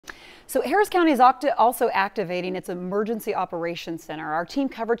So Harris County is also activating its Emergency Operations Center. Our team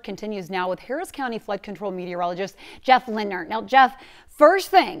coverage continues now with Harris County Flood Control Meteorologist Jeff Lindner. Now, Jeff, first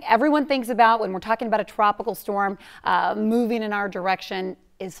thing everyone thinks about when we're talking about a tropical storm moving in our direction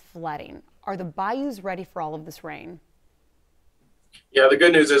is flooding. Are the bayous ready for all of this rain? Yeah, the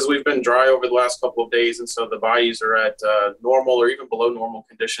good news is we've been dry over the last couple of days, and so the bayous are at normal or even below normal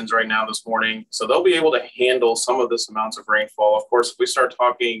conditions right now this morning. So they'll be able to handle some of this amounts of rainfall. Of course, if we start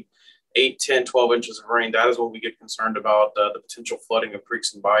talking 8, 10, 12 inches of rain, that is when we get concerned about the potential flooding of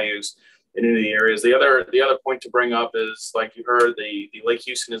creeks and bayous in any of the areas. The other point to bring up is, like you heard, the Lake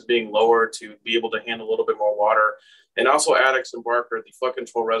Houston is being lowered to be able to handle a little bit more water. And also Addicks and Barker, the flood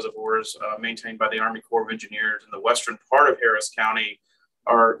control reservoirs maintained by the Army Corps of Engineers in the western part of Harris County,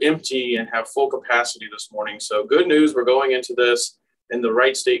 are empty and have full capacity this morning. So good news, we're going into this in the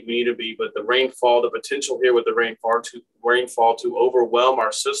right state we need to be, but the rainfall, the potential here with the rainfall to overwhelm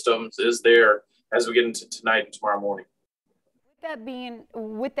our systems is there as we get into tonight and tomorrow morning.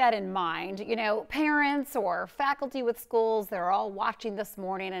 With that in mind, you know, parents or faculty with schools, they're all watching this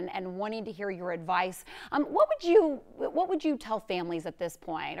morning and wanting to hear your advice. What would you tell families at this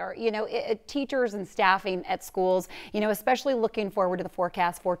point, or, you know, teachers and staffing at schools, you know, especially looking forward to the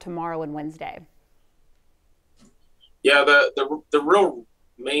forecast for tomorrow and Wednesday? Yeah, the real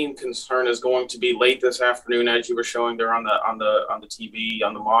main concern is going to be late this afternoon, as you were showing there on the TV,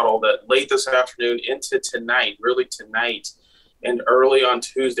 on the model, that late this afternoon into tonight, really tonight, and early on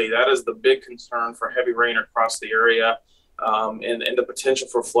Tuesday. That is the big concern for heavy rain across the area, and the potential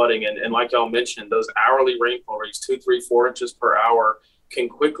for flooding. And like y'all mentioned, those hourly rainfall rates, 2, 3, 4 inches per hour, can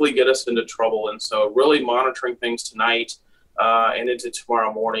quickly get us into trouble. And so really monitoring things tonight and into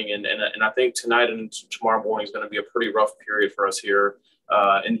tomorrow morning. And I think tonight and tomorrow morning is going to be a pretty rough period for us here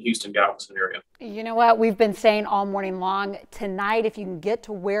in Houston, Galveston area. You know what we've been saying all morning long, tonight, if you can get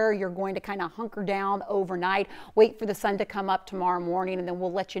to where you're going to kind of hunker down overnight, wait for the sun to come up tomorrow morning, and then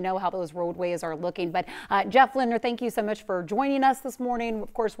we'll let you know how those roadways are looking. But Jeff Lindner, thank you so much for joining us this morning.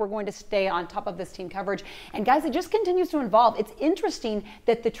 Of course, we're going to stay on top of this team coverage. And guys, it just continues to evolve. It's interesting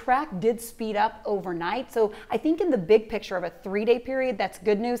that the track did speed up overnight. So I think in the big picture of a 3-day period, that's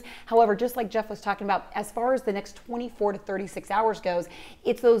good news. However, just like Jeff was talking about, as far as the next 24 to 36 hours goes,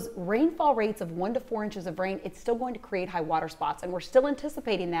 it's those rainfall rates of 1 to 4 inches of rain. It's still going to create high water spots, and we're still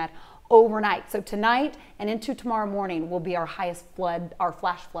anticipating that overnight. So tonight and into tomorrow morning will be our highest flood, our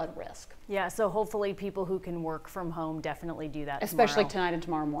flash flood risk. Yeah, so hopefully people who can work from home definitely do that especially tomorrow. Tonight and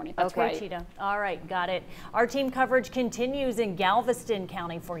tomorrow morning. That's okay, right. Cheetah. All right, got it. Our team coverage continues in Galveston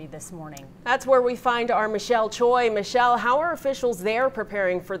County for you this morning. That's where we find our Michelle Choi. Michelle, how are officials there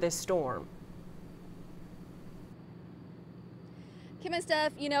preparing for this storm? Kim and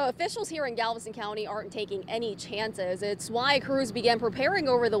Steph, you know, officials here in Galveston County aren't taking any chances. It's why crews began preparing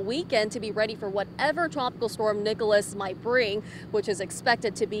over the weekend to be ready for whatever tropical storm Nicholas might bring, which is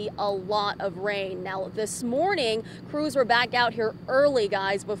expected to be a lot of rain. Now, this morning, crews were back out here early,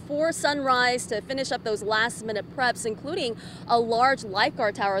 guys, before sunrise to finish up those last-minute preps, including a large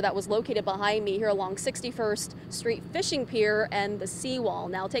lifeguard tower that was located behind me here along 61st Street Fishing Pier and the seawall.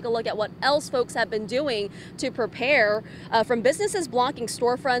 Now, take a look at what else folks have been doing to prepare, from businesses blocking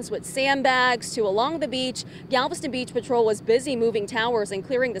storefronts with sandbags to along the beach. Galveston Beach Patrol was busy moving towers and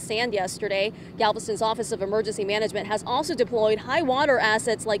clearing the sand yesterday. Galveston's Office of Emergency Management has also deployed high water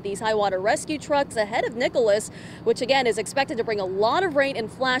assets like these high water rescue trucks ahead of Nicholas, which again is expected to bring a lot of rain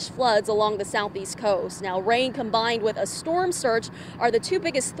and flash floods along the southeast coast. Now, rain combined with a storm surge are the two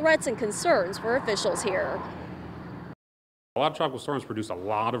biggest threats and concerns for officials here. A lot of tropical storms produce a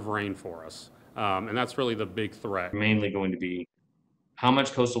lot of rain for us, and that's really the big threat. Mainly going to be how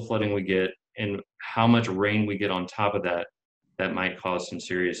much coastal flooding we get and how much rain we get on top of that, that might cause some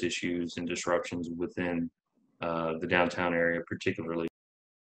serious issues and disruptions within the downtown area particularly.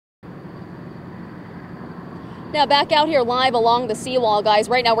 Now back out here live along the seawall, guys.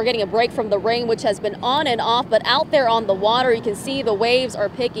 Right now we're getting a break from the rain, which has been on and off, but out there on the water you can see the waves are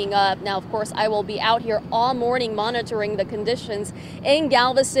picking up. Now, of course, I will be out here all morning monitoring the conditions in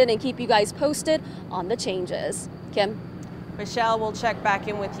Galveston and keep you guys posted on the changes. Kim? Michelle, we'll check back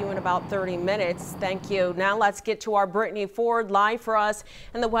in with you in about 30 minutes. Thank you. Now let's get to our Brittany Ford live for us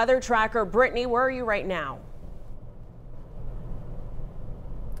and the weather tracker. Brittany, where are you right now?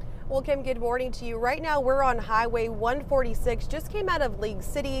 Well, Kim, good morning to you. Right now, we're on Highway 146, just came out of League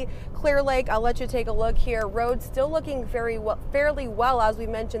City, Clear Lake. I'll let you take a look here. Roads still looking fairly well. As we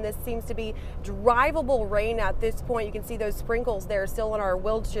mentioned, this seems to be drivable rain at this point. You can see those sprinkles there still on our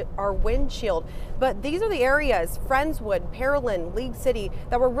windshield. But these are the areas, Friendswood, Pearland, League City,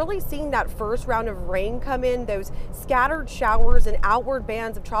 that we're really seeing that first round of rain come in, those scattered showers and outward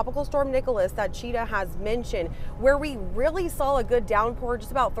bands of Tropical Storm Nicholas that Cheetah has mentioned. Where we really saw a good downpour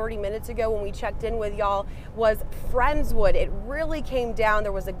just about 30 minutes ago when we checked in with y'all was Friendswood. It really came down.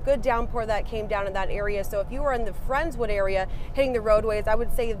 There was a good downpour that came down in that area. So if you were in the Friendswood area hitting the roadways, I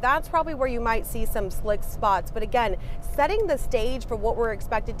would say that's probably where you might see some slick spots. But again, setting the stage for what we're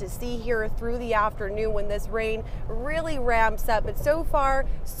expected to see here through the afternoon when this rain really ramps up. But so far,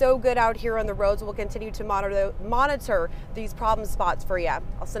 so good out here on the roads. We'll continue to monitor these problem spots for you.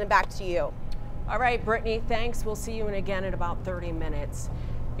 I'll send it back to you. All right, Brittany, thanks. We'll see you again in about 30 minutes.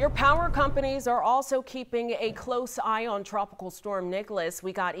 Your power companies are also keeping a close eye on Tropical Storm Nicholas.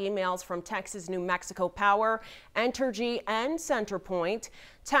 We got emails from Texas New Mexico Power, Entergy, and CenterPoint.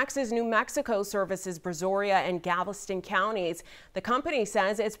 Texas New Mexico services Brazoria and Galveston counties. The company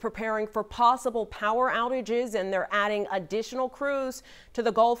says it's preparing for possible power outages, and they're adding additional crews to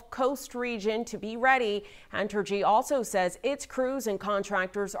the Gulf Coast region to be ready. Entergy also says its crews and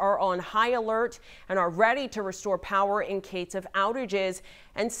contractors are on high alert and are ready to restore power in case of outages.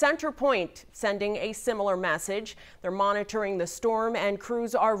 And CenterPoint sending a similar message. They're monitoring the storm, and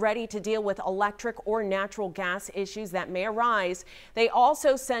crews are ready to deal with electric or natural gas issues that may arise. They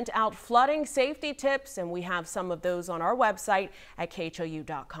also sent out flooding safety tips, and we have some of those on our website at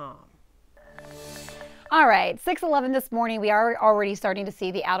khou.com. All right, 6:11 this morning, we are already starting to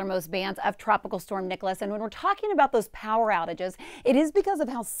see the outermost bands of Tropical Storm Nicholas. And when we're talking about those power outages, it is because of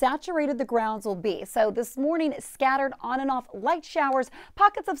how saturated the grounds will be. So this morning, scattered on and off light showers,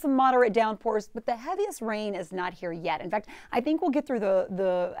 pockets of some moderate downpours, but the heaviest rain is not here yet. In fact, I think we'll get through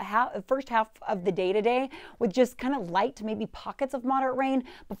the first half of the day today with just kind of light to maybe pockets of moderate rain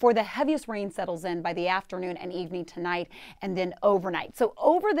before the heaviest rain settles in by the afternoon and evening tonight and then overnight. So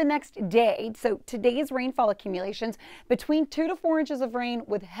over the next day, so today's rainfall accumulations between 2 to 4 inches of rain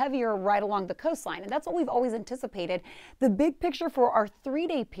with heavier right along the coastline. And that's what we've always anticipated. The big picture for our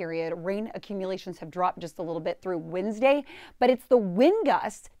 3-day period, rain accumulations have dropped just a little bit through Wednesday, but it's the wind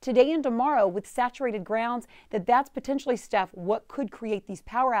gusts today and tomorrow with saturated grounds that's potentially, Steph, what could create these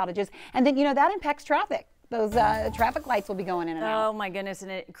power outages. And then, that impacts traffic. Those traffic lights will be going in and out. Oh my goodness, and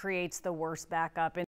it creates the worst backup.